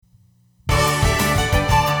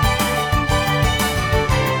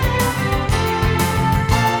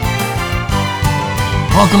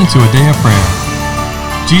Welcome to a day of prayer.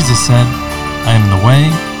 Jesus said, I am the way,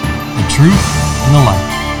 the truth, and the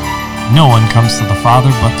life. No one comes to the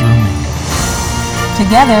Father but through me.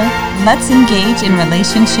 Together, let's engage in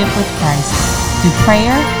relationship with Christ through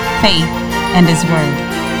prayer, faith, and His Word.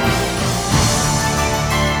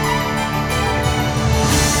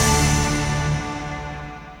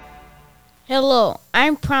 Hello,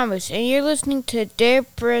 I'm Promise, and you're listening to Day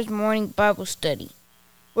of Prayer's morning Bible study.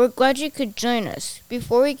 We're glad you could join us.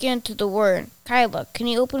 Before we get into the Word, Kyla, can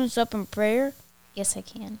you open us up in prayer? Yes, I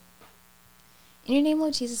can. In your name,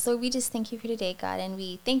 Lord Jesus, Lord, we just thank you for today, God, and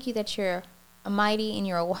we thank you that you're a mighty and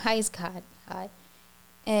you're a wise God,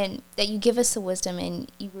 and that you give us the wisdom and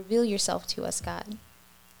you reveal yourself to us, God.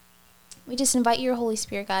 We just invite your Holy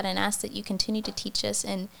Spirit, God, and ask that you continue to teach us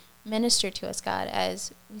and minister to us, God,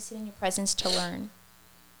 as we sit in your presence to learn.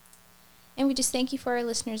 And we just thank you for our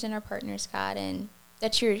listeners and our partners, God, and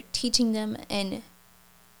that you're teaching them and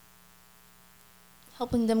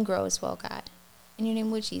helping them grow as well, God. In your name,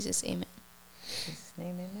 Lord Jesus, amen. In Jesus'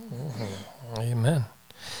 name, amen. Mm-hmm. Amen.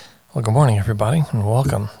 Well, good morning, everybody, and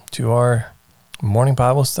welcome to our morning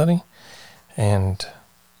Bible study and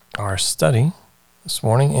our study this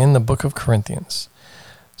morning in the book of Corinthians.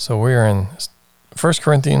 So we are in 1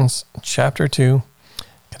 Corinthians chapter 2.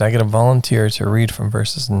 Could I get a volunteer to read from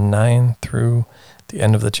verses 9 through the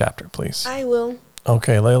end of the chapter, please? I will.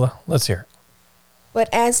 Okay, Layla, let's hear it. But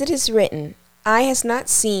as it is written, eye has not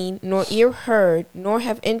seen, nor ear heard, nor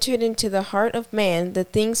have entered into the heart of man the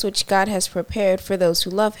things which God has prepared for those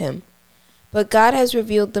who love him. But God has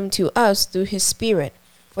revealed them to us through his Spirit.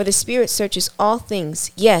 For the Spirit searches all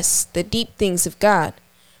things, yes, the deep things of God.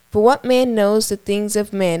 For what man knows the things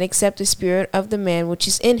of man except the spirit of the man which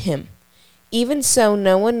is in him? Even so,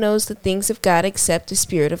 no one knows the things of God except the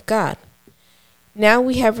Spirit of God. Now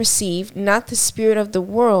we have received not the spirit of the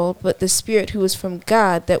world, but the Spirit who is from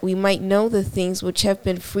God, that we might know the things which have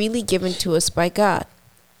been freely given to us by God.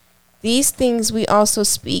 These things we also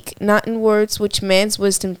speak, not in words which man's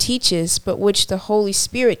wisdom teaches, but which the Holy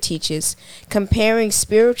Spirit teaches, comparing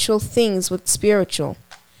spiritual things with spiritual.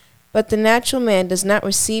 But the natural man does not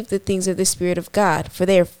receive the things of the Spirit of God, for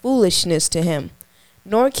they are foolishness to him,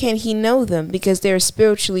 nor can he know them, because they are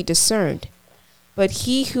spiritually discerned. But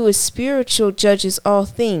he who is spiritual judges all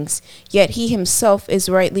things, yet he himself is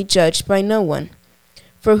rightly judged by no one.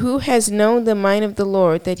 For who has known the mind of the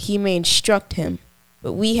Lord, that he may instruct him?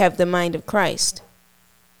 But we have the mind of Christ.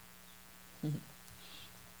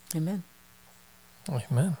 Amen.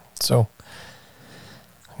 Amen. So,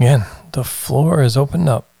 again, the floor is opened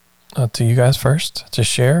up to you guys first to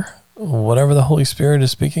share whatever the Holy Spirit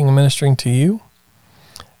is speaking and ministering to you,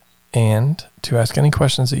 and to ask any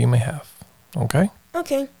questions that you may have. Okay?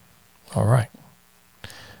 Okay, All right.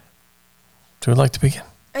 Who would like to begin?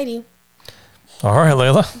 I do. All right,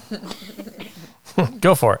 Layla.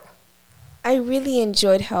 Go for it. I really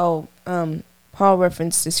enjoyed how Paul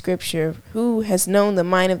referenced the scripture, who has known the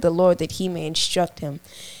mind of the Lord that he may instruct him.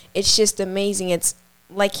 It's just amazing. It's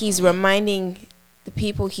like he's reminding the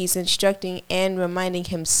people he's instructing and reminding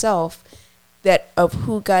himself that of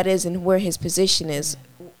who God is and where his position is.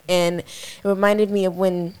 And it reminded me of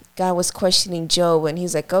when God was questioning Job, and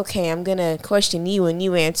he's like, okay, I'm going to question you and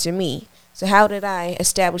you answer me. So how did I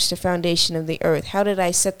establish the foundation of the earth? How did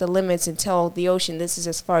I set the limits and tell the ocean this is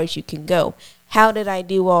as far as you can go? How did I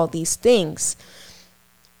do all these things?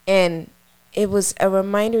 And it was a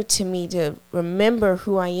reminder to me to remember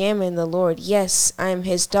who I am in the Lord. Yes, I am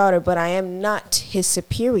his daughter, but I am not his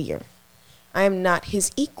superior. I am not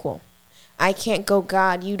his equal. I can't go,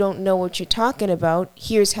 God, you don't know what you're talking about.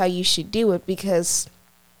 Here's how you should do it, because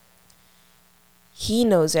he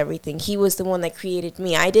knows everything. He was the one that created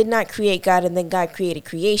me. I did not create God and then God created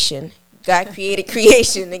creation. God created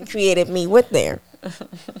creation and created me with there.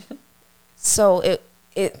 So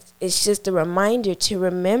it's just a reminder to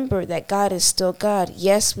remember that God is still God.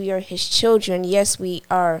 Yes, we are his children. Yes, we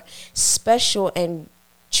are special and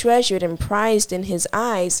treasured and prized in his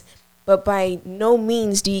eyes. But by no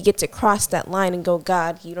means do you get to cross that line and go,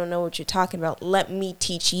 God, you don't know what you're talking about. Let me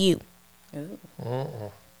teach you.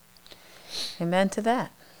 Amen to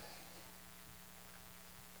that.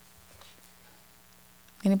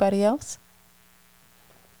 Anybody else?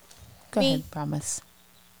 Go Me. ahead, Promise.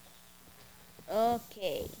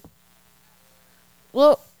 Okay.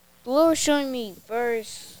 Well, the Lord was showing me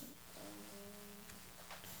verse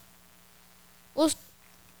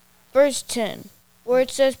 10, where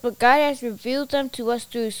it says, but God has revealed them to us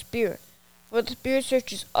through his Spirit. For the Spirit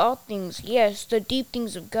searches all things, yes, the deep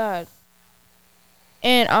things of God.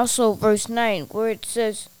 And also verse 9, where it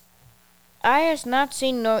says, eye has not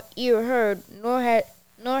seen nor ear heard,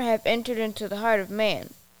 nor have entered into the heart of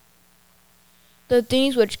man, the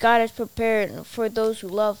things which God has prepared for those who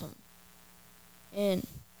love him. And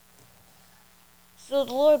so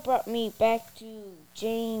the Lord brought me back to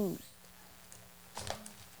James.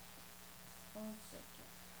 One second.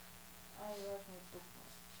 I lost my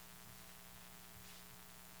bookmark.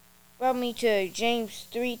 Brought me to James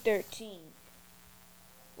 3:13,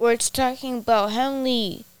 where it's talking about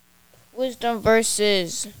heavenly wisdom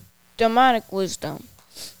versus demonic wisdom.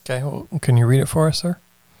 Okay, well, can you read it for us, sir?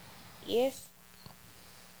 Yes.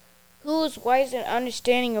 Who is wise and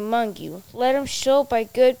understanding among you? Let him show by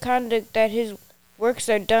good conduct that his works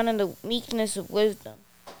are done in the meekness of wisdom.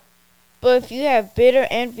 But if you have bitter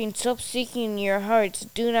envy and self-seeking in your hearts,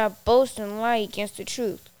 do not boast and lie against the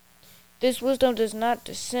truth. This wisdom does not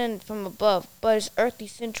descend from above, but is earthly,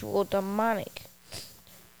 sensual, demonic.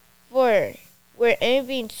 For where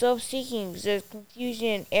envy and self-seeking exist, confusion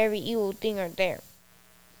and every evil thing are there.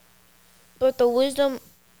 But the wisdom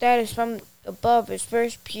that is from above is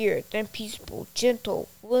first pure, then peaceable, gentle,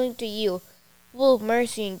 willing to yield, full of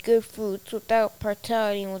mercy and good fruits, without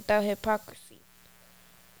partiality and without hypocrisy.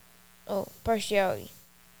 Partiality.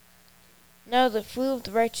 Now the fruit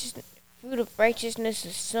of righteousness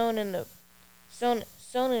is sown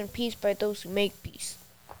in peace by those who make peace.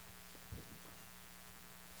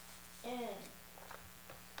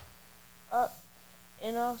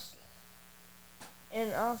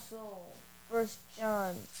 And also 1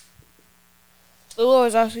 John. The Lord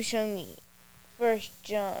is also showing me 1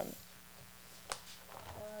 John.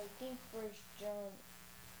 I think 1 John.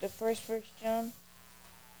 The first 1 John.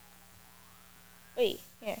 Wait,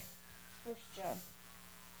 yeah. 1 John.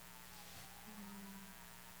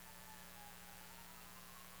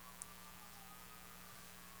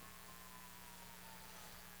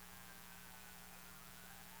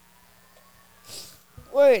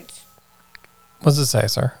 Words. What's it say,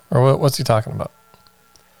 sir? Or what's he talking about?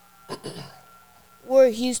 Where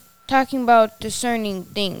he's talking about discerning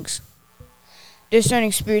things.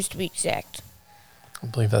 Discerning spirits, to be exact. I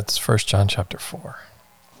believe that's 1 John chapter 4.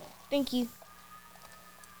 Thank you.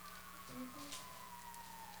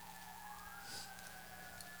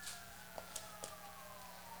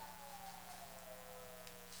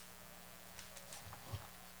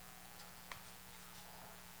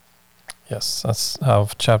 Yes, that's how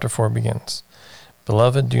chapter 4 begins.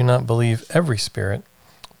 Beloved, do not believe every spirit,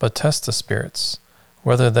 but test the spirits,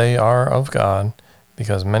 whether they are of God,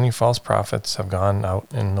 because many false prophets have gone out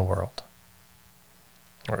in the world.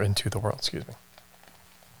 Or into the world, excuse me.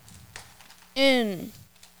 And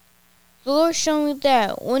the Lord showed me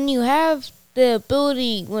that when you have the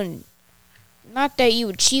ability, not that you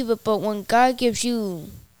achieve it, but when God gives you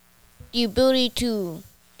the ability to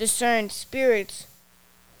discern spirits,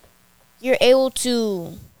 you're able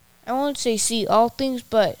to, I won't say see all things,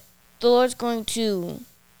 but the Lord's going to,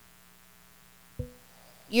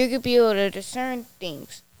 you're going to be able to discern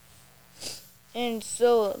things. And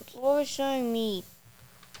so the Lord's showing me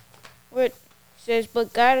where it says,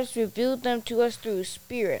 but God has revealed them to us through His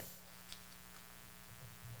Spirit.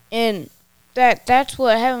 And that's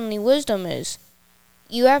what heavenly wisdom is.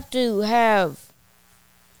 You have to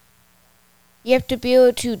be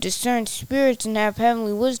able to discern spirits and have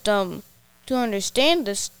heavenly wisdom to understand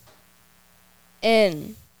this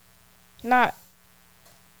and not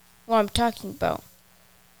what I'm talking about.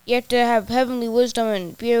 You have to have heavenly wisdom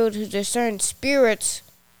and be able to discern spirits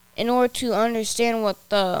in order to understand what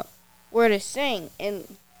the word is saying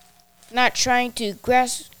and not trying to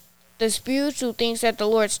grasp the spiritual things that the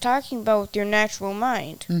Lord's talking about with your natural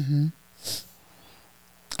mind. Mm-hmm.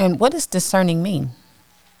 And what does discerning mean?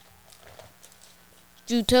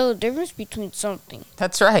 To tell the difference between something.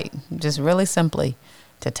 That's right. Just really simply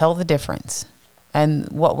to tell the difference. And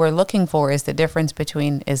what we're looking for is the difference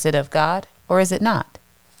between, is it of God or is it not?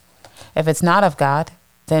 If it's not of God,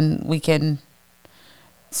 then we can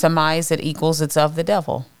surmise it equals it's of the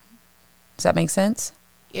devil. Does that make sense?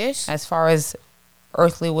 Yes. As far as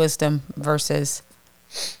earthly wisdom versus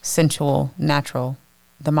sensual, natural,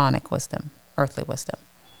 demonic wisdom, earthly wisdom.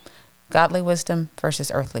 Godly wisdom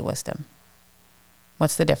versus earthly wisdom.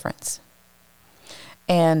 What's the difference?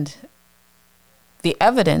 And the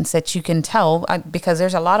evidence that you can tell, because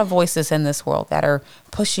there's a lot of voices in this world that are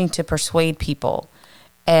pushing to persuade people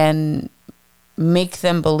and make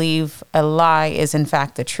them believe a lie is in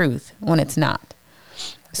fact the truth when it's not.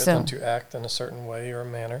 Get them to act in a certain way or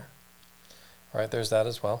manner. Right, there's that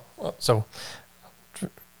as well. So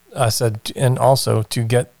I said, and also to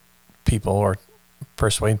get people or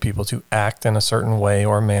persuade people to act in a certain way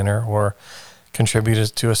or manner or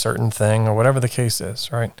contribute to a certain thing or whatever the case is,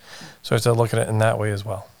 right? So I have to look at it in that way as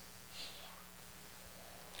well.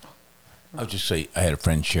 I would just say I had a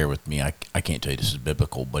friend share with me. I can't tell you this is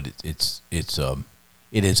biblical, but it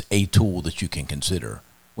is a tool that you can consider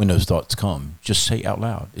when those thoughts come. Just say out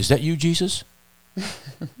loud, "Is that you, Jesus?"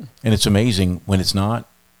 And it's amazing when it's not.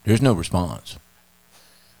 There's no response.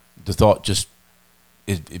 The thought just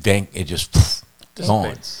it just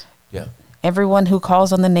gone. Yeah. Everyone who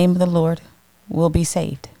calls on the name of the Lord will be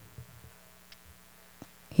saved.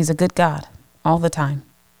 He's a good God all the time.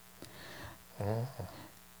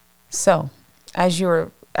 So, as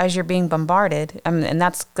you're being bombarded, and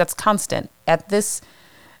that's constant. At this,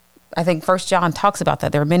 I think 1 John talks about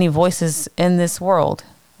that. There are many voices in this world.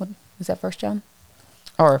 What is that, 1 John?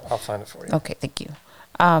 Or I'll find it for you. okay, thank you.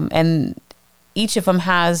 And each of them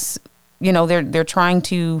has, they're trying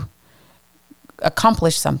to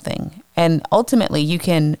accomplish something, and ultimately, you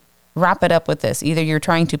can wrap it up with this: either you're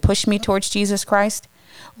trying to push me towards Jesus Christ,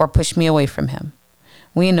 or push me away from Him.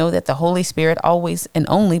 We know that the Holy Spirit always and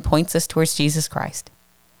only points us towards Jesus Christ.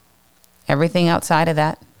 Everything outside of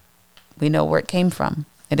that, we know where it came from.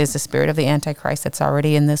 It is the spirit of the Antichrist that's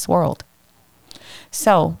already in this world.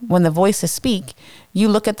 So when the voices speak, you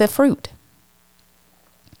look at the fruit.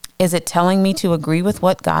 Is it telling me to agree with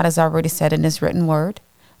what God has already said in His written word?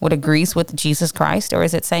 What agrees with Jesus Christ? Or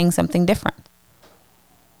is it saying something different?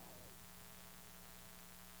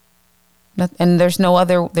 And there's no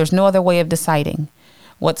other way of deciding.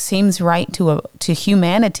 What seems right to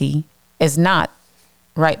humanity is not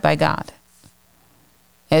right by God.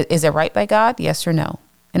 Is it right by God? Yes or no?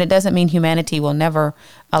 And it doesn't mean humanity will never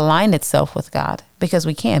align itself with God, because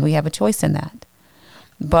we can. We have a choice in that.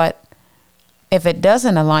 But if it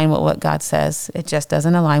doesn't align with what God says, it just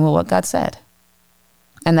doesn't align with what God said.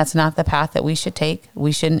 And that's not the path that we should take.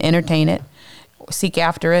 We shouldn't entertain it, seek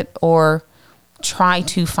after it, or try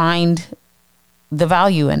to find the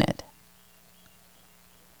value in it.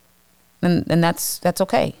 And that's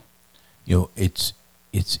okay. It's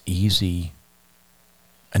easy.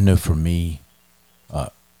 I know for me,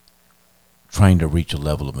 trying to reach a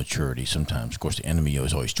level of maturity sometimes, of course, the enemy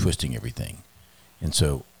is always twisting everything. And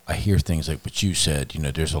so I hear things like what you said,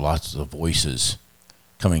 there's lots of voices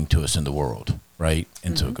coming to us in the world, right?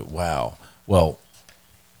 And so I go, wow. Well,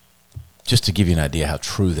 just to give you an idea how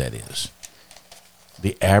true that is,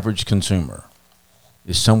 the average consumer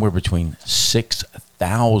is somewhere between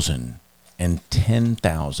 6,000 and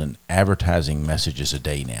 10,000 advertising messages a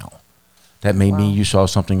day now. That may mean you saw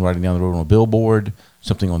something riding down the road on a billboard,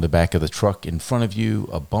 something on the back of the truck in front of you,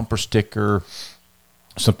 a bumper sticker,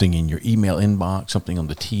 something in your email inbox, something on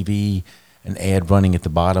the TV, an ad running at the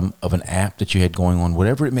bottom of an app that you had going on,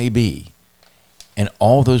 whatever it may be. And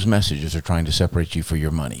all those messages are trying to separate you for your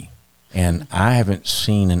money. And I haven't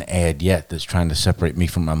seen an ad yet that's trying to separate me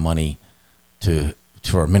from my money to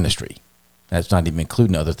our ministry. That's not even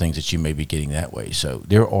including other things that you may be getting that way. So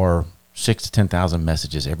there are 6,000 to 10,000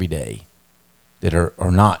 messages every day that are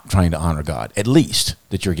not trying to honor God, at least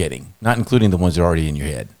that you're getting, not including the ones that are already in your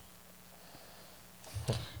head.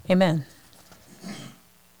 Amen.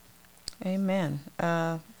 Amen.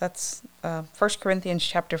 That's 1 Corinthians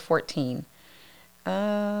chapter 14.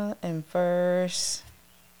 And verse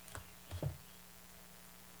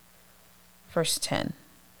 10.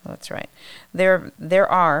 That's right. There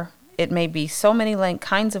are, it may be, so many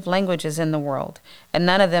kinds of languages in the world, and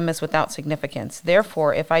none of them is without significance.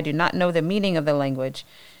 Therefore, if I do not know the meaning of the language,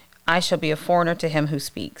 I shall be a foreigner to him who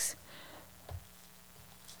speaks.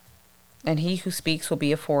 And he who speaks will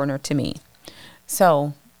be a foreigner to me.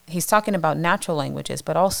 So he's talking about natural languages,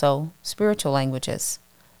 but also spiritual languages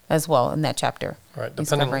as well in that chapter. Right.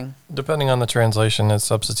 Depending on the translation, it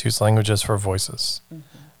substitutes languages for voices,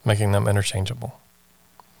 making them interchangeable.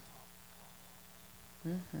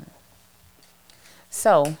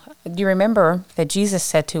 So, do you remember that Jesus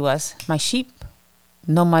said to us, "My sheep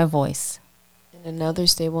know my voice, And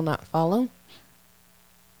another's they will not follow"?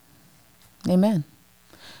 Amen.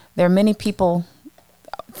 There are many people,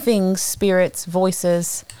 things, spirits,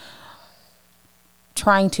 voices,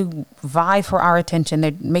 trying to vie for our attention.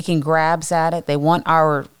 They're making grabs at it. They want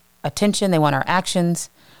our attention. They want our actions,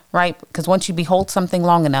 right? Because once you behold something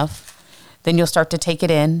long enough, then you'll start to take it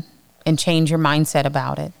in and change your mindset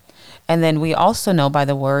about it. And then we also know by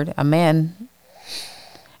the word,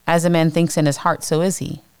 as a man thinks in his heart, so is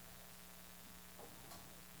he.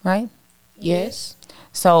 Right? Yes.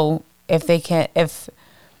 So if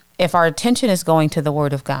our attention is going to the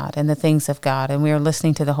word of God and the things of God, and we are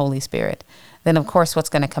listening to the Holy Spirit, then of course what's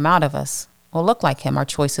going to come out of us will look like him. Our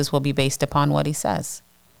choices will be based upon what he says.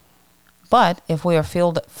 But if we are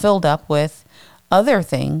filled up with other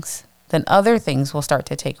things, then other things will start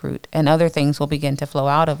to take root and other things will begin to flow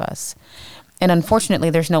out of us. And unfortunately,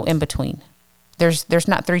 there's no in between. There's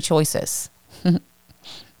not three choices.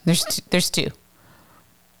 There's two.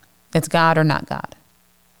 It's God or not God.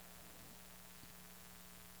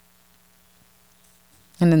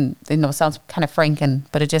 And then, it sounds kind of franken,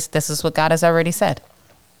 but this is what God has already said.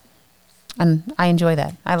 And I enjoy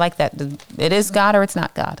that. I like that. It is God or it's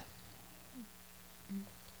not God.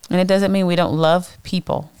 And it doesn't mean we don't love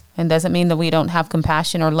people. And doesn't mean that we don't have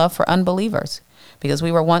compassion or love for unbelievers, because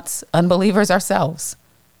we were once unbelievers ourselves.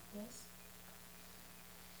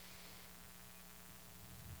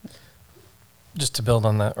 Just to build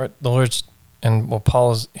on that, right? The Lord's, and what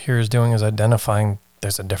Paul here is doing is identifying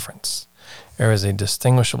there's a difference. There is a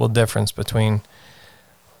distinguishable difference between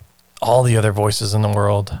all the other voices in the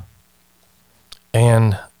world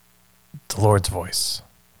and the Lord's voice.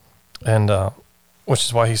 And which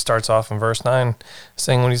is why he starts off in verse 9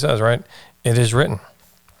 saying what he says, right? It is written.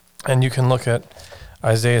 And you can look at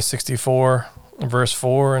Isaiah 64, verse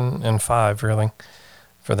 4 and 5, really,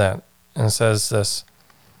 for that. And it says this: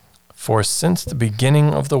 "For since the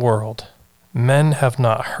beginning of the world, men have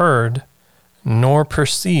not heard, nor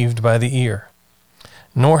perceived by the ear,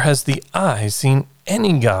 nor has the eye seen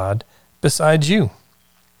any God besides you,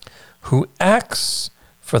 who acts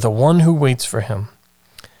for the one who waits for him.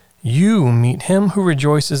 You meet him who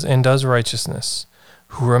rejoices and does righteousness,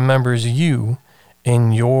 who remembers you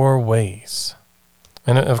in your ways."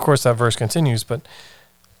 And of course that verse continues, but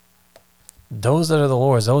those that are the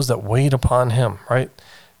Lord's, those that wait upon him, right?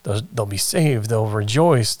 They'll be saved, they'll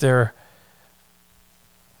rejoice, they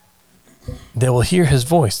will hear his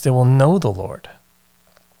voice, they will know the Lord,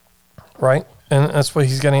 right? And that's what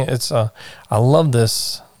he's getting. I love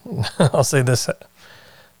this. I'll say this,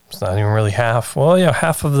 it's not even really half. Well, yeah,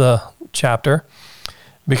 half of the chapter,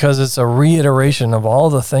 because it's a reiteration of all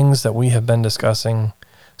the things that we have been discussing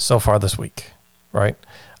so far this week, right?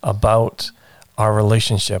 About our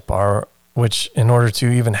relationship, which in order to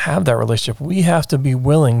even have that relationship, we have to be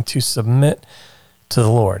willing to submit to the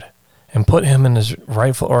Lord and put him in his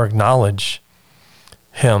rightful, or acknowledge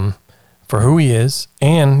him for who he is,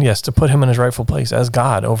 and yes, to put him in his rightful place as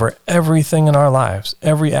God over everything in our lives,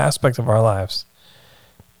 every aspect of our lives.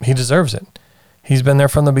 He deserves it. He's been there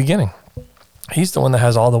from the beginning. He's the one that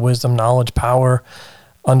has all the wisdom, knowledge, power,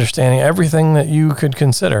 understanding. Everything that you could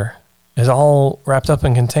consider is all wrapped up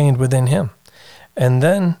and contained within him. And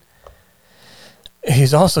then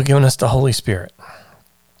he's also given us the Holy Spirit,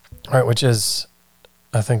 right? Which is,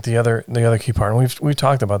 I think, the other key part. And we've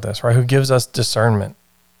talked about this, right? Who gives us discernment,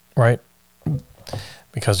 right?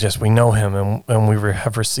 Because yes, we know him and we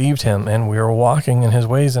have received him and we are walking in his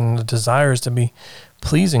ways, and the desire is to be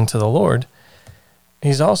pleasing to the Lord.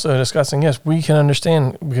 He's also discussing, yes, we can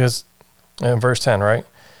understand, because in verse 10, right?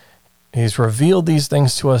 He's revealed these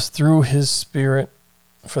things to us through his Spirit,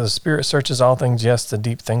 for the Spirit searches all things, yes, the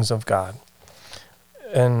deep things of God.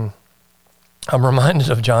 And I'm reminded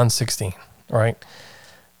of John 16, right?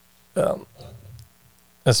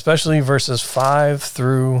 Especially verses 5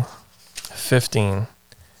 through 15,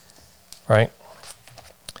 right?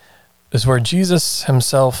 Is where Jesus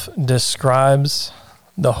himself describes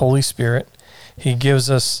the Holy Spirit. He gives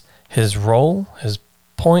us his role, his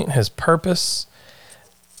point, his purpose,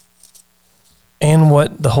 and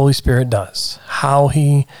what the Holy Spirit does, how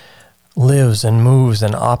he lives and moves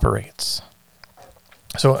and operates.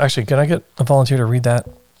 So actually, can I get a volunteer to read that?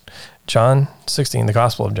 John 16, the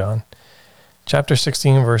Gospel of John, chapter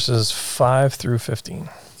 16, verses 5 through 15,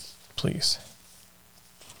 please.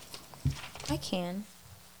 I can.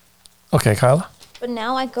 Okay, Kyla. But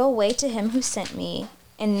now I go away to him who sent me,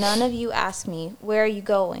 and none of you ask me, where are you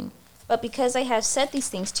going? But because I have said these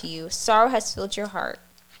things to you, sorrow has filled your heart.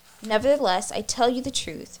 Nevertheless, I tell you the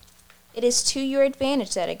truth. It is to your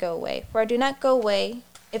advantage that I go away, for I do not go away.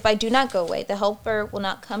 If I do not go away, the Helper will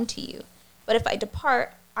not come to you. But if I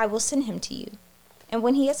depart, I will send him to you. And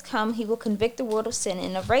when he has come, he will convict the world of sin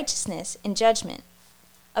and of righteousness and judgment.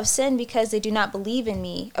 Of sin, because they do not believe in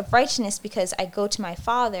me. Of righteousness, because I go to my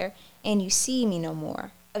Father, and you see me no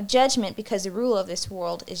more. Of judgment, because the ruler of this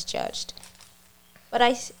world is judged. But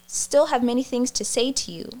I still have many things to say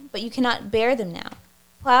to you, but you cannot bear them now.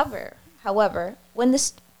 However, when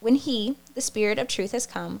he, the Spirit of truth, has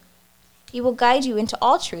come, he will guide you into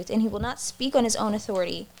all truth, and he will not speak on his own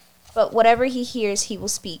authority, but whatever he hears he will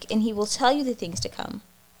speak, and he will tell you the things to come.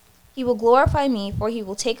 He will glorify me, for he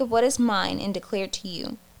will take of what is mine and declare it to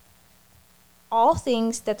you. All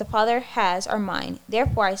things that the Father has are mine.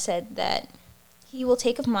 Therefore I said that he will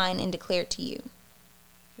take of mine and declare it to you.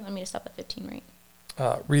 You want me to stop at 15,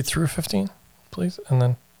 right? Read through 15, please, and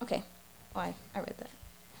then... Okay. Oh, I read that.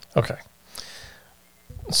 Okay.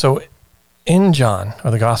 So in John,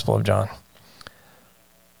 or the Gospel of John,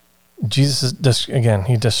 Jesus is, again,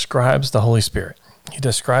 he describes the Holy Spirit. He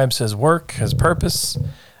describes his work, his purpose,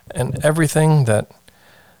 and everything that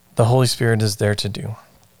the Holy Spirit is there to do.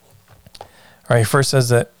 All right, he first says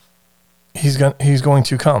that he's going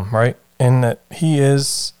to come, right? And that he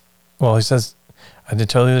is, well, he says, I did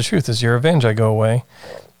tell you the truth. As your revenge, I go away,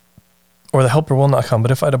 or the helper will not come.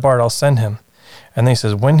 But if I depart, I'll send him. And then he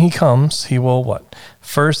says, when he comes, he will what?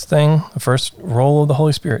 First thing, the first role of the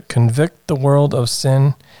Holy Spirit, convict the world of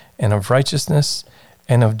sin and of righteousness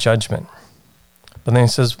and of judgment. But then he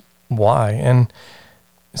says, why? And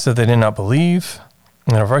he said they did not believe,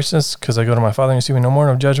 and of righteousness, because I go to my Father and you see me no more,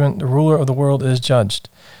 and of judgment, the ruler of the world is judged.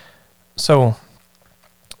 So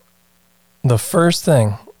the first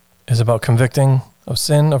thing is about convicting of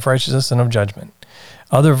sin, of righteousness, and of judgment.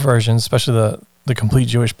 Other versions, especially the Complete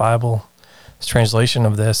Jewish Bible translation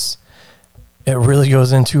of this, it really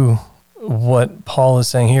goes into what Paul is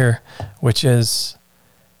saying here, which is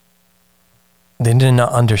they did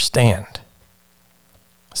not understand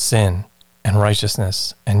sin and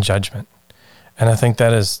righteousness and judgment. And I think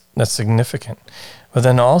that's significant. But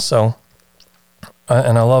then also,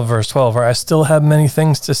 and I love verse 12, where I still have many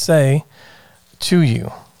things to say to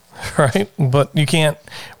you, right? But you can't,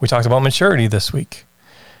 we talked about maturity this week.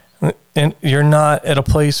 And you're not at a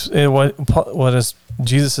place, what is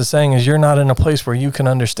Jesus is saying is you're not in a place where you can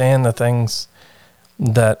understand the things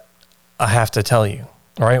that I have to tell you,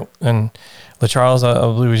 right? And LaCharles, I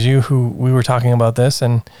believe it was you who we were talking about this,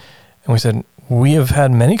 and we said, we have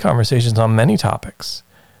had many conversations on many topics,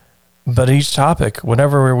 but each topic,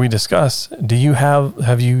 whatever we discuss,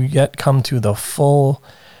 have you yet come to the full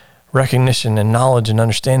recognition and knowledge and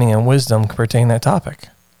understanding and wisdom pertaining to that topic?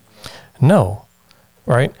 No,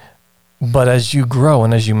 right? But as you grow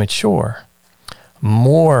and as you mature,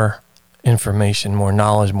 more information, more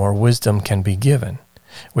knowledge, more wisdom can be given,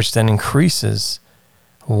 which then increases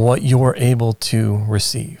what you're able to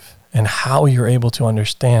receive and how you're able to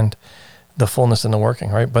understand the fullness and the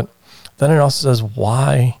working, right? But then it also says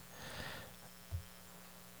why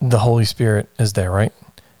the Holy Spirit is there, right?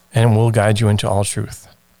 And will guide you into all truth.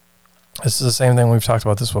 This is the same thing we've talked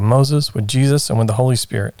about this with Moses, with Jesus, and with the Holy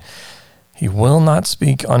Spirit. He will not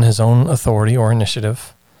speak on his own authority or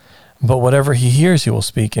initiative, but whatever he hears, he will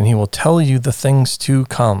speak, and he will tell you the things to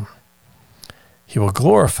come. He will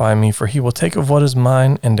glorify me, for he will take of what is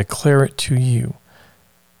mine and declare it to you.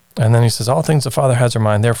 And then he says, all things the Father has are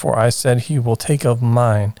mine. Therefore, I said he will take of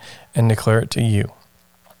mine and declare it to you.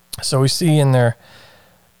 So we see in there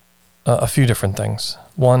a few different things.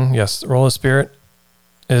 One, yes, the role of the Spirit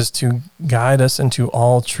is to guide us into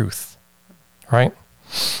all truth, right?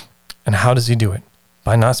 And how does he do it?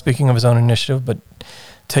 By not speaking of his own initiative, but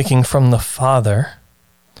taking from the Father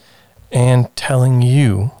and telling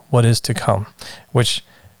you what is to come. Which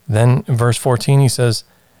then in verse 14, he says,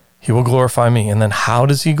 he will glorify me. And then how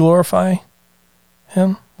does he glorify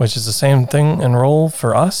him? Which is the same thing and role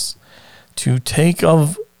for us, to take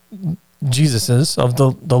of Jesus's, of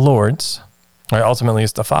the Lord's, right? Ultimately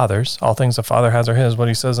it's the Father's. All things the Father has are his, what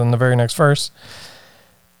he says in the very next verse,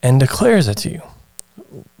 and declares it to you.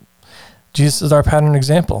 Jesus is our pattern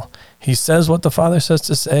example. He says what the Father says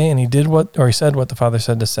to say, and he said what the Father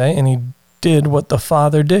said to say, and he did what the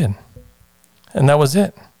Father did. And that was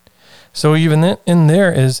it. So even in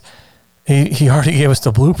there is, he already gave us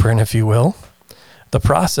the blueprint, if you will, the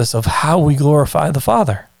process of how we glorify the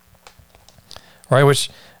Father. Right? Which,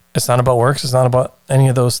 it's not about works, it's not about any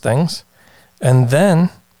of those things. And then,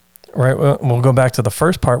 right, we'll go back to the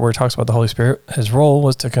first part where it talks about the Holy Spirit. His role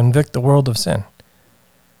was to convict the world of sin.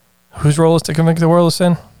 Whose role is to convict the world of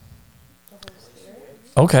sin?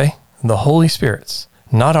 Okay, the Holy Spirit's,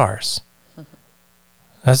 not ours.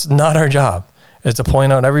 That's not our job. It's to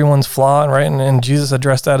point out everyone's flaw, right? And Jesus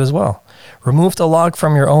addressed that as well. Remove the log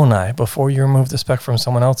from your own eye before you remove the speck from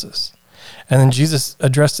someone else's. And then Jesus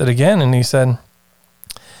addressed it again, and he said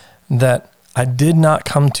that I did not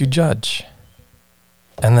come to judge.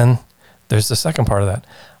 And then there's the second part of that.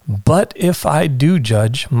 But if I do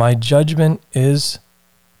judge, my judgment is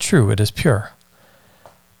true. It is pure.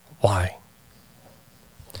 Why?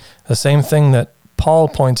 The same thing that Paul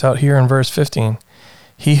points out here in verse 15.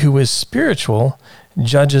 He who is spiritual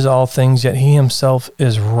judges all things, yet he himself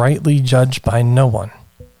is rightly judged by no one.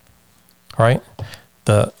 Right?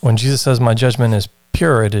 When Jesus says, my judgment is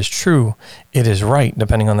pure, it is true, it is right,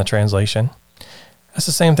 depending on the translation. That's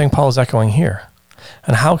the same thing Paul is echoing here.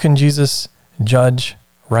 And how can Jesus judge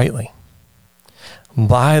rightly?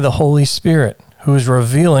 By the Holy Spirit, who is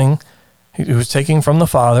revealing, who's taking from the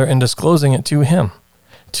Father and disclosing it to him,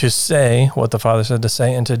 to say what the Father said to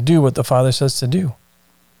say and to do what the Father says to do.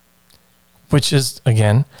 Which is,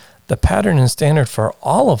 again, the pattern and standard for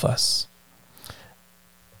all of us.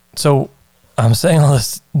 So I'm saying all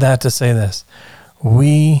that to say this.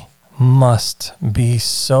 We must be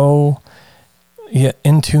so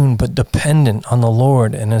in tune but dependent on the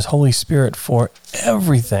Lord and His Holy Spirit for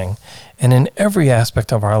everything and in every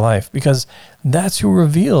aspect of our life, because that's who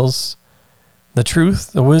reveals the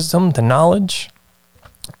truth, the wisdom, the knowledge,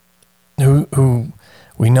 who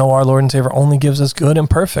we know our Lord and Savior only gives us good and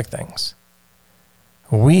perfect things.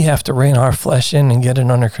 We have to rein our flesh in and get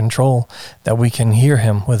it under control, that we can hear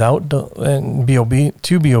Him and be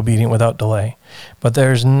obedient without delay. But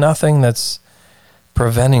there's nothing that's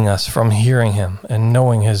preventing us from hearing Him and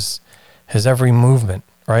knowing His every movement,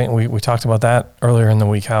 right? We talked about that earlier in the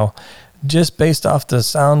week, how just based off the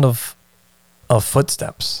sound of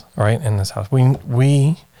footsteps, right, in this house,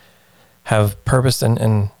 we have purposed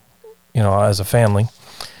and as a family,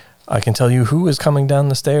 I can tell you who is coming down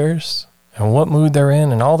the stairs and what mood they're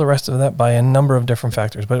in and all the rest of that by a number of different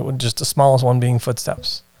factors, but just the smallest one being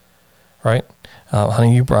footsteps, right?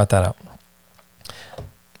 Honey, you brought that up.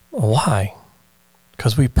 Why?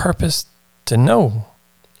 Because we purpose to know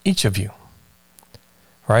each of you,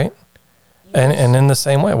 right? Yes. And in the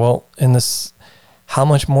same way, how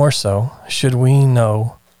much more so should we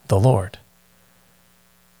know the Lord?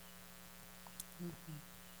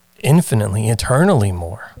 Infinitely, eternally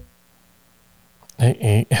more.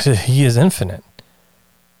 He is infinite.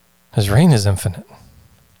 His reign is infinite.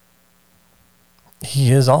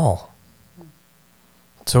 He is all.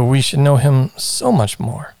 So we should know Him so much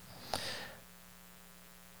more.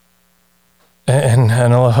 And I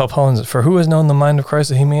love how Paul ends it. For who has known the mind of Christ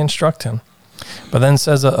that He may instruct him? But then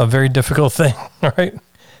says a very difficult thing, right?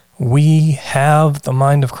 We have the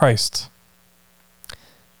mind of Christ.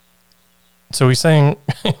 So he's saying,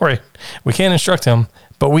 right, we can't instruct Him,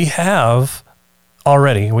 but we have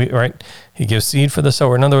already, right? He gives seed for the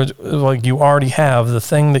sower. In other words, like, you already have the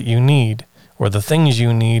thing that you need, or the things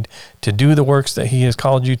you need to do the works that He has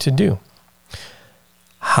called you to do.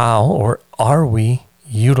 How, or are we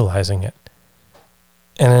utilizing it?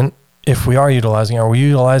 And then if we are utilizing it, are we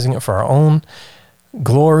utilizing it for our own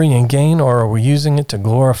glory and gain, or are we using it to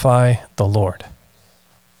glorify the Lord?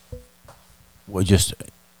 Well,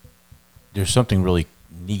 there's something really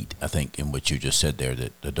neat, I think, in what you just said there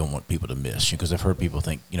that I don't want people to miss. Because I've heard people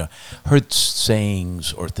think, heard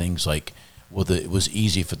sayings or things like, it was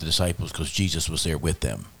easy for the disciples because Jesus was there with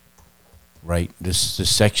them, right? This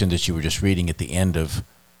section that you were just reading at the end of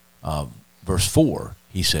verse 4,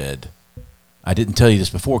 He said, I didn't tell you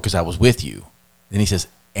this before because I was with you. Then He says,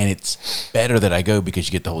 and it's better that I go because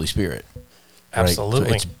you get the Holy Spirit. Absolutely. Right?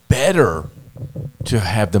 So it's better to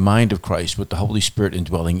have the mind of Christ with the Holy Spirit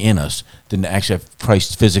indwelling in us than to actually have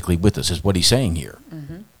Christ physically with us, is what he's saying here.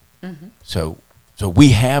 Mm-hmm. Mm-hmm. So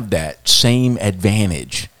we have that same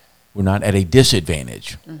advantage. We're not at a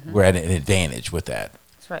disadvantage. Mm-hmm. We're at an advantage with that.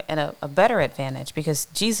 That's right, and a better advantage, because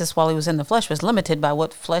Jesus, while He was in the flesh, was limited by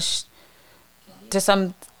what flesh, to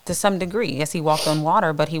some degree. Yes, He walked on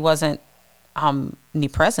water, but He wasn't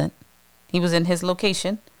omnipresent. He was in His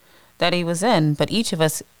location that He was in, but each of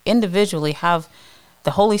us individually have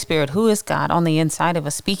the Holy Spirit, who is God, on the inside of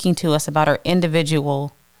us, speaking to us about our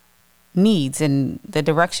individual needs and the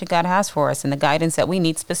direction God has for us and the guidance that we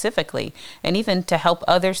need specifically, and even to help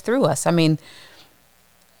others through us. I mean,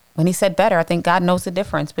 when He said better, I think God knows the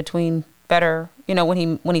difference between better.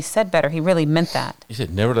 When he said better, He really meant that. He said,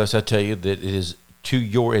 nevertheless, I tell you that it is to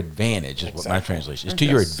your advantage, is what my translation is. It's to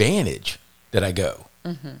your advantage that I go,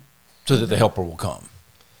 so that the Helper will come.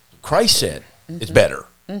 Christ said it's better.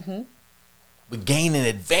 Mm-hmm. We gain an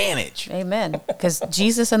advantage. Amen. Because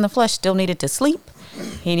Jesus in the flesh still needed to sleep.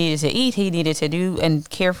 He needed to eat. He needed to do and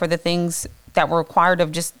care for the things that were required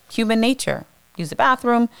of just human nature. Use the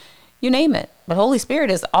bathroom, you name it. But Holy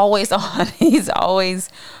Spirit is always on. He's always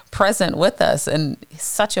present with us. And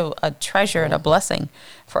such a treasure and a blessing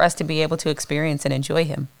for us to be able to experience and enjoy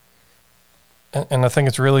Him. And I think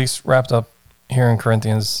it's really wrapped up here in 1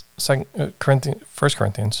 Corinthians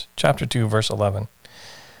chapter 2, verse 11.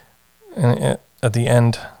 And at the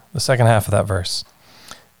end, the second half of that verse,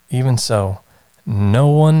 even so, no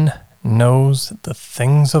one knows the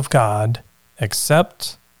things of God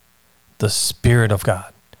except the Spirit of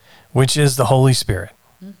God, which is the Holy Spirit.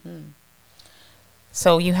 Mm-hmm.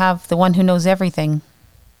 So you have the one who knows everything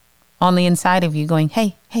on the inside of you going,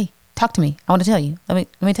 hey, talk to me. I want to tell you. Let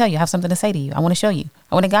me tell you. I have something to say to you. I want to show you.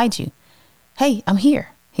 I want to guide you. Hey, I'm here.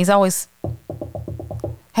 He's always,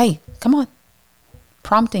 hey, come on.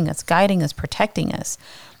 Prompting us, guiding us, protecting us.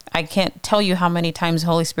 I can't tell you how many times the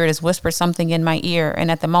Holy Spirit has whispered something in my ear,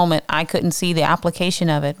 and at the moment I couldn't see the application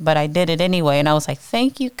of it, but I did it anyway. And I was like,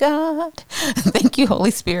 thank you, God. Thank you,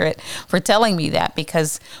 Holy Spirit, for telling me that,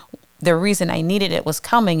 because the reason I needed it was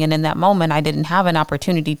coming. And in that moment, I didn't have an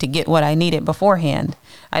opportunity to get what I needed beforehand.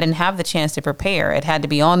 I didn't have the chance to prepare. It had to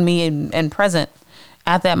be on me and present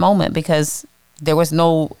at that moment, because there was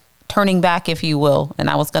no turning back, if you will. And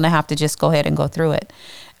I was going to have to just go ahead and go through it.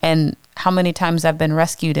 And how many times I've been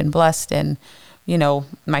rescued and blessed, and, you know,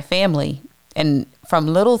 my family, and from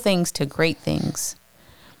little things to great things,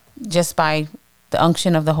 just by the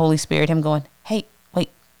unction of the Holy Spirit, him going, hey, wait,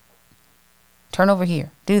 turn over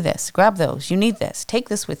here, do this, grab those, you need this, take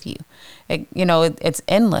this with you. It's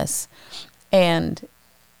endless. And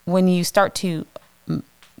when you start to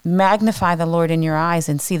magnify the Lord in your eyes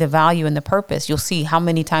and see the value and the purpose, you'll see how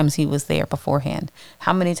many times he was there beforehand,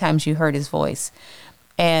 how many times you heard his voice.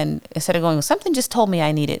 And instead of going, well, something just told me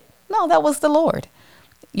I need it. No, that was the Lord.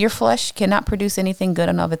 Your flesh cannot produce anything good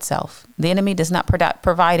and of itself. The enemy does not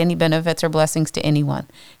provide any benefits or blessings to anyone.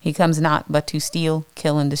 He comes not but to steal,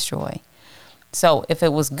 kill, and destroy. So if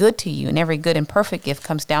it was good to you, and every good and perfect gift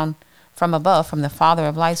comes down from above, from the Father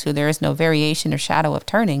of lights, who there is no variation or shadow of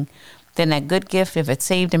turning, then that good gift, if it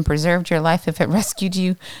saved and preserved your life, if it rescued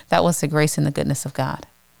you, that was the grace and the goodness of God.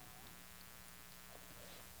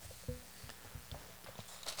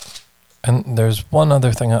 And there's one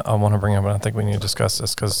other thing I want to bring up, and I think we need to discuss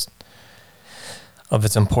this because of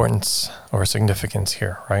its importance or significance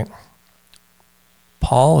here, right?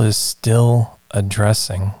 Paul is still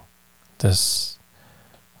addressing this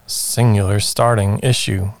singular starting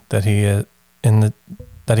issue that he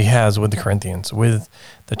has with the Corinthians, with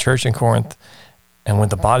the church in Corinth, and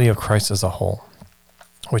with the body of Christ as a whole,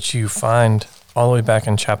 which you find all the way back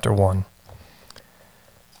in chapter 1.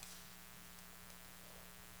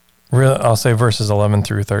 I'll say verses 11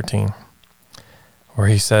 through 13, where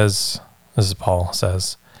he says, this is Paul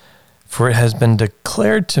says, "For it has been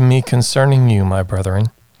declared to me concerning you, my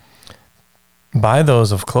brethren, by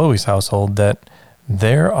those of Chloe's household, that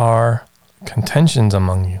there are contentions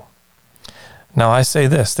among you. Now I say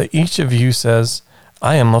this, that each of you says,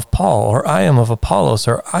 I am of Paul, or I am of Apollos,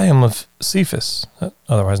 or I am of Cephas,"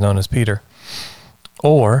 otherwise known as Peter,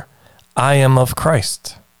 "or I am of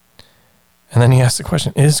Christ." And then he asks the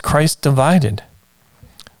question, is Christ divided?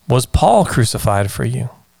 Was Paul crucified for you?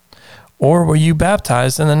 Or were you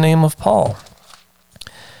baptized in the name of Paul?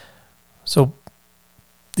 So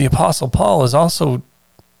the Apostle Paul is also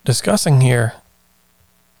discussing here,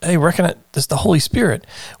 hey, recognize this is the Holy Spirit.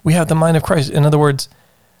 We have the mind of Christ. In other words,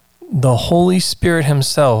 the Holy Spirit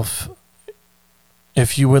himself,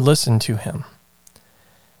 if you would listen to him,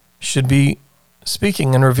 should be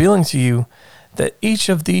speaking and revealing to you that each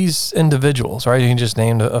of these individuals, right? You just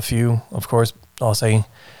named a few, of course, I'll say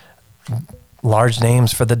large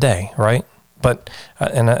names for the day, right? But,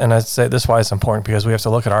 and I'd say this is why it's important, because we have to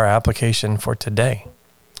look at our application for today.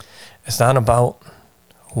 It's not about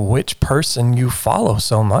which person you follow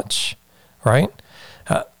so much, right?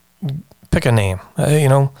 Pick a name,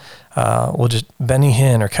 we'll just Benny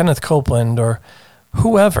Hinn or Kenneth Copeland or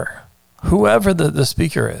whoever the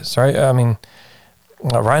speaker is, right? I mean,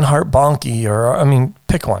 Reinhard Bonnke,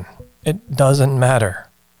 pick one. It doesn't matter.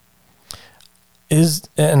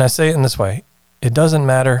 And I say it in this way, it doesn't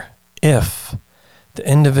matter if the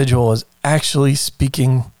individual is actually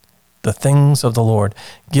speaking the things of the Lord,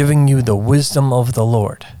 giving you the wisdom of the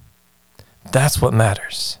Lord. That's what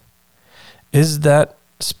matters. Is that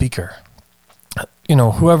speaker,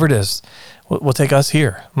 whoever it is, we'll take us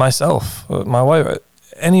here, myself, my wife,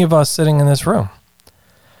 any of us sitting in this room.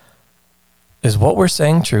 Is what we're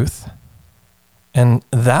saying truth? And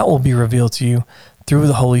that will be revealed to you through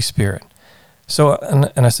the Holy Spirit. So,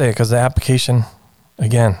 and I say it because the application,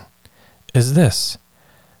 again, is this.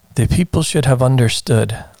 The people should have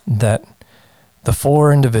understood that the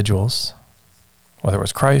four individuals, whether it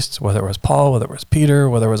was Christ, whether it was Paul, whether it was Peter,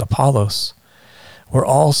 whether it was Apollos, were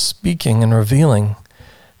all speaking and revealing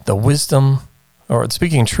the wisdom, or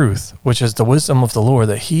speaking truth, which is the wisdom of the Lord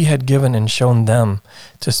that he had given and shown them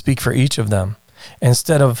to speak for each of them,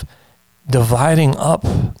 instead of dividing up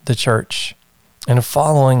the church and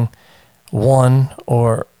following one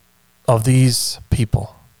or of these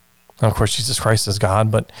people. And of course, Jesus Christ is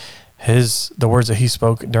God, but the words that he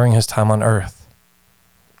spoke during his time on earth,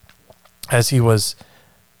 as he was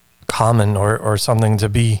common or something to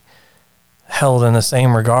be held in the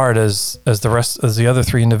same regard as the other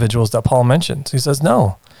three individuals that Paul mentions. He says,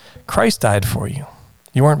 no, Christ died for you.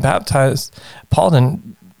 You weren't baptized. Paul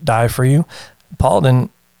didn't die for you.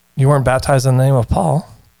 You weren't baptized in the name of Paul,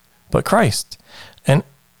 but Christ. And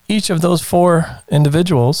each of those 4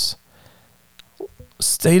 individuals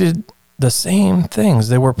stated the same things.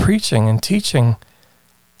 They were preaching and teaching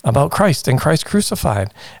about Christ and Christ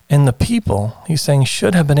crucified. And the people, he's saying,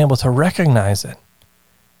 should have been able to recognize it,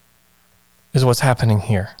 is what's happening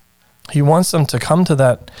here. He wants them to come to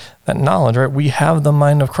that knowledge, right? We have the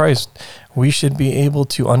mind of Christ. We should be able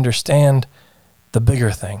to understand the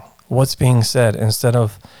bigger thing, what's being said, instead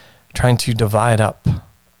of trying to divide up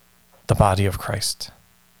the body of Christ.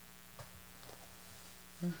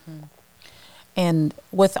 Mm-hmm. And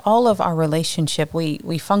with all of our relationship,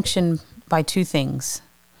 we function by 2 things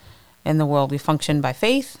in the world. We function by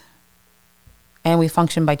faith and we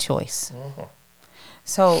function by choice. Mm-hmm.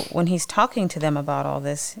 So when he's talking to them about all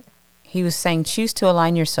this, he was saying, choose to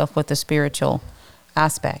align yourself with the spiritual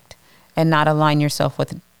aspect and not align yourself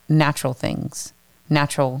with natural things,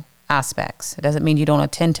 natural aspects. It doesn't mean you don't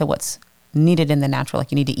attend to what's needed in the natural,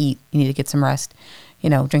 like you need to eat, you need to get some rest,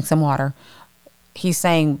 drink some water. He's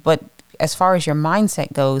saying, but as far as your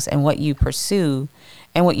mindset goes and what you pursue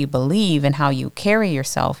and what you believe and how you carry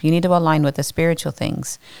yourself, you need to align with the spiritual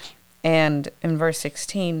things. And in verse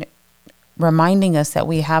 16, reminding us that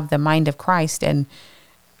we have the mind of Christ and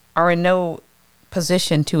are in no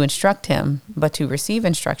position to instruct him, but to receive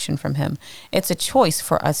instruction from him. It's a choice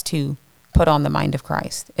for us to put on the mind of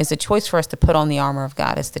Christ. It's a choice for us to put on the armor of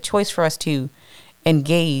God. It's the choice for us to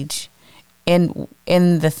engage in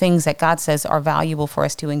the things that God says are valuable for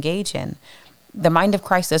us to engage in. The mind of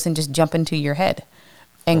Christ doesn't just jump into your head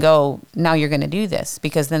and go, now you're going to do this,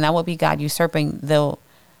 because then that will be God usurping the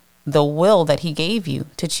will that he gave you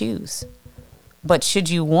to choose. But should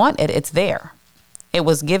you want it, it's there. It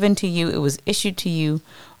was given to you. It was issued to you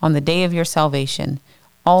on the day of your salvation.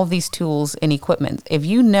 All these tools and equipment. If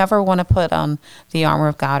you never want to put on the armor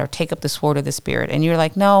of God or take up the sword of the Spirit, and you're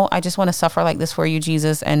like, no, I just want to suffer like this for you,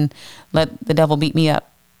 Jesus, and let the devil beat me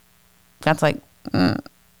up. God's like,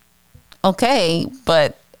 okay,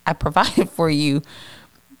 but I provided for you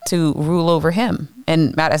to rule over him.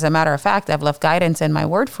 And as a matter of fact, I've left guidance in my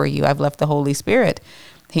word for you. I've left the Holy Spirit.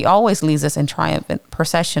 He always leads us in triumphant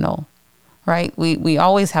processional, right? We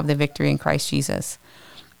always have the victory in Christ Jesus.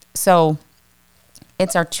 So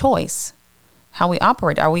it's our choice how we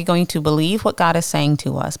operate. Are we going to believe what God is saying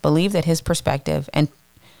to us, believe that his perspective, and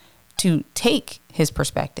to take his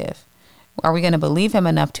perspective? Are we going to believe him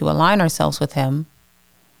enough to align ourselves with him?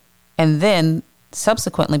 And then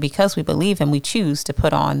subsequently, because we believe him, we choose to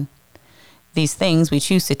put on these things. We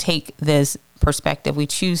choose to take this perspective. We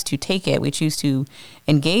choose to take it. We choose to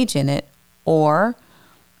engage in it. Or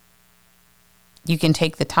you can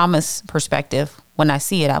take the Thomas perspective. When I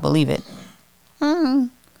see it, I believe it.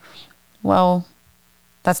 Well,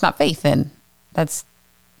 that's not faith then. That's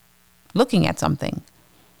looking at something.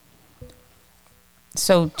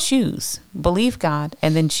 So choose. Believe God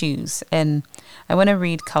and then choose. And I want to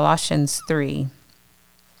read Colossians 3,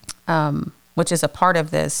 which is a part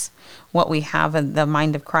of this, what we have in the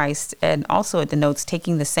mind of Christ. And also it denotes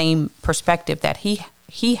taking the same perspective that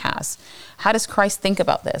he has. How does Christ think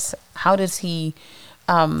about this? How does he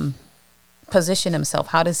position himself?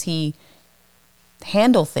 How does he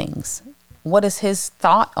handle things? What is his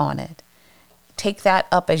thought on it? Take that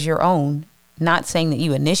up as your own, not saying that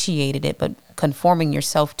you initiated it, but conforming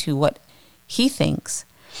yourself to what he thinks.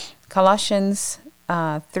 Colossians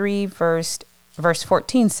 3 verse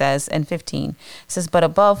 14 says, and 15 says, but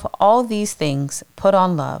above all these things, put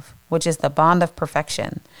on love, which is the bond of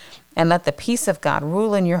perfection, and let the peace of God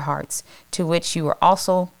rule in your hearts, to which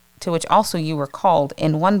also you were called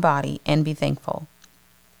in one body, and be thankful.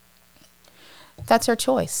 That's our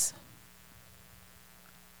choice.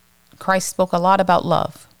 Christ spoke a lot about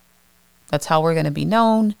love. That's how we're going to be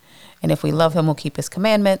known. And if we love him, we'll keep his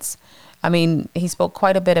commandments. I mean, he spoke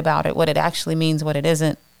quite a bit about it, what it actually means, what it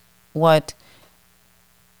isn't, what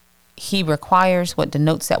he requires, what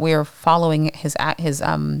denotes that we are following his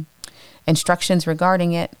instructions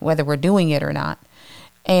regarding it, whether we're doing it or not.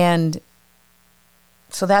 And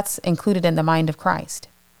so that's included in the mind of Christ.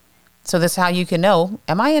 So this is how you can know,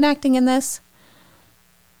 am I enacting in this?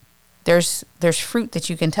 There's fruit that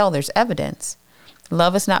you can tell. There's evidence.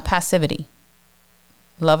 Love is not passivity.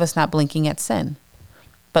 Love is not blinking at sin.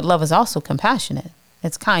 But love is also compassionate.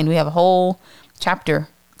 It's kind. We have a whole chapter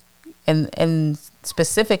and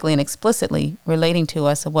specifically and explicitly relating to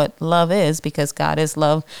us of what love is, because God is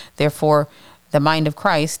love. Therefore, the mind of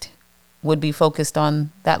Christ would be focused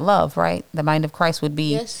on that love, right? The mind of Christ would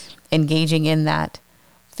be engaging in that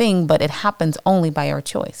thing, but it happens only by our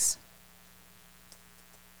choice.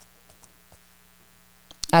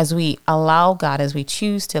 As we allow God, as we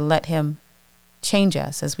choose to let him change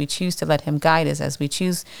us, as we choose to let him guide us, as we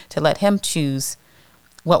choose to let him choose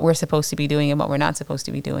what we're supposed to be doing and what we're not supposed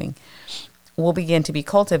to be doing, will begin to be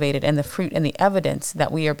cultivated, and the fruit and the evidence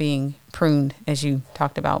that we are being pruned, as you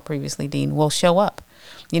talked about previously, Dean, will show up.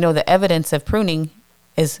 The evidence of pruning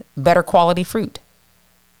is better quality fruit.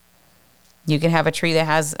 You can have a tree that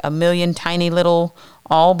has a million tiny little,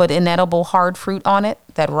 all but inedible hard fruit on it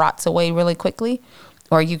that rots away really quickly,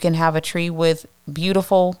 or you can have a tree with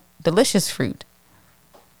beautiful, delicious fruit.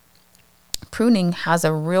 Pruning has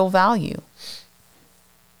a real value.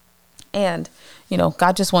 And,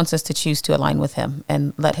 God just wants us to choose to align with him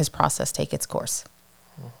and let his process take its course.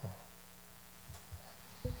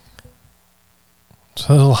 So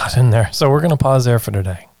there's a lot in there. So we're going to pause there for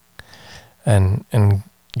today and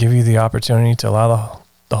give you the opportunity to allow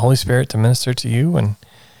the Holy Spirit to minister to you and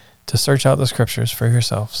to search out the scriptures for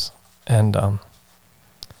yourselves. And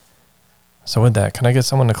so with that, can I get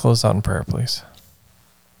someone to close out in prayer, please?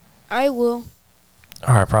 I will.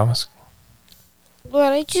 All right, promise.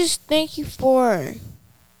 Lord, I just thank you for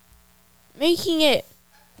making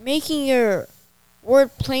your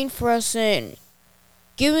word plain for us and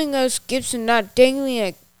giving us gifts and not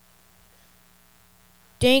dangling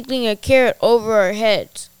a carrot over our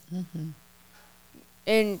heads.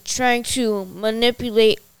 And trying to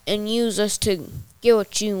manipulate and use us to get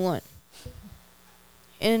what you want.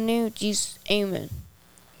 In the name of Jesus, amen.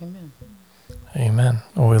 Amen. Amen.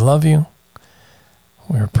 Well, we love you.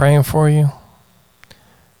 We're praying for you.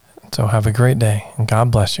 So have a great day, and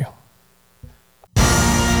God bless you.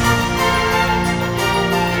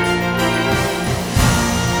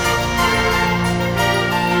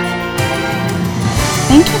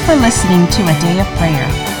 Thank you for listening to A Day of Prayer.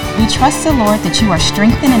 We trust the Lord that you are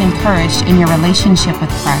strengthened and encouraged in your relationship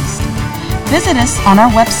with Christ. Visit us on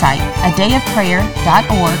our website,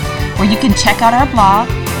 adayofprayer.org, where you can check out our blog,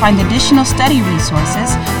 find additional study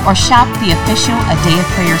resources, or shop the official A Day of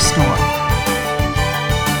Prayer store.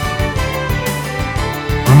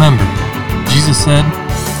 Remember, Jesus said,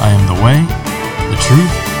 I am the way, the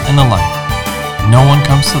truth, and the life. No one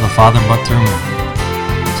comes to the Father but through me.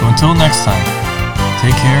 So until next time,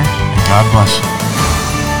 take care and God bless you.